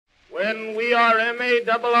when we are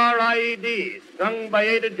M-A-R-R-I-E-D, sung by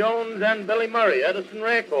Ada Jones and Billy Murray, Edison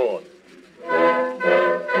Records.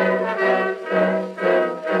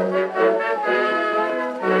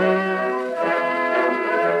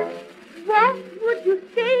 What would you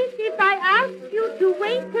say if I asked you to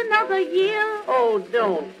wait another year? Oh,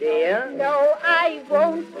 don't, dear. No, I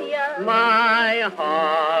won't, dear. My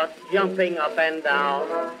heart's jumping up and down.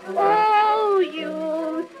 Oh,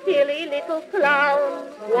 you silly little clown.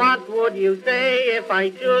 What would you say if I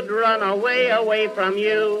should run away from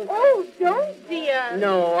you? Oh, don't, dear.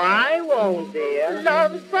 No, I won't, dear.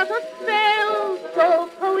 Love's but a spell, so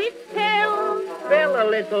poets tell. Spell a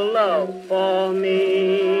little love for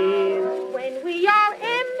me. When we are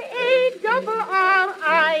M-A-R-R-I-E-D,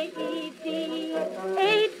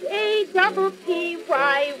 H-A-P-P-Y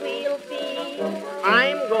we'll be.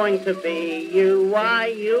 I'm going to be you, why,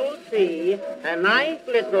 you'll see, a nice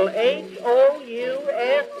little H-O-U-S-E.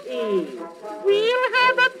 We'll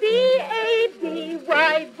have a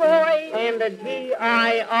B-A-B-Y boy. And a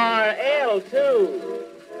G-I-R-L, too.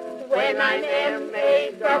 When I'm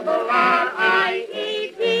M-A-R-R-I-E-D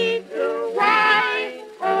to Y-O-U.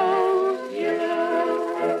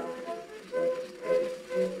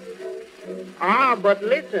 Ah, but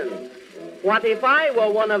listen. What if I were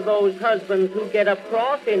one of those husbands who get up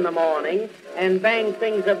cross in the morning and bang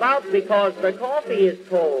things about because the coffee is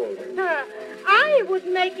cold? I would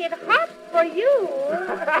make it hot for you.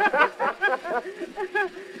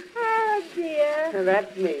 Oh, dear.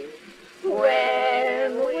 That's me.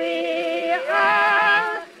 When we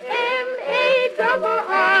are M-A-R-R-I-E-D,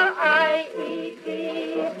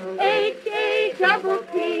 H-A-P-P-Y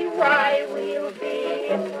we'll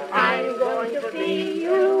be. I'm going to be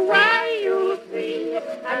you, why you'll see,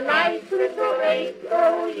 a nice little H-O-U-S-E.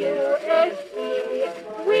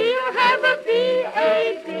 We'll have a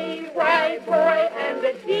B-A-B-Y boy and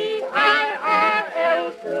a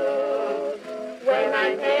G-I-R-L too. When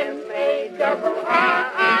I'm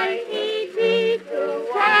M-A-R-R-I-E-D.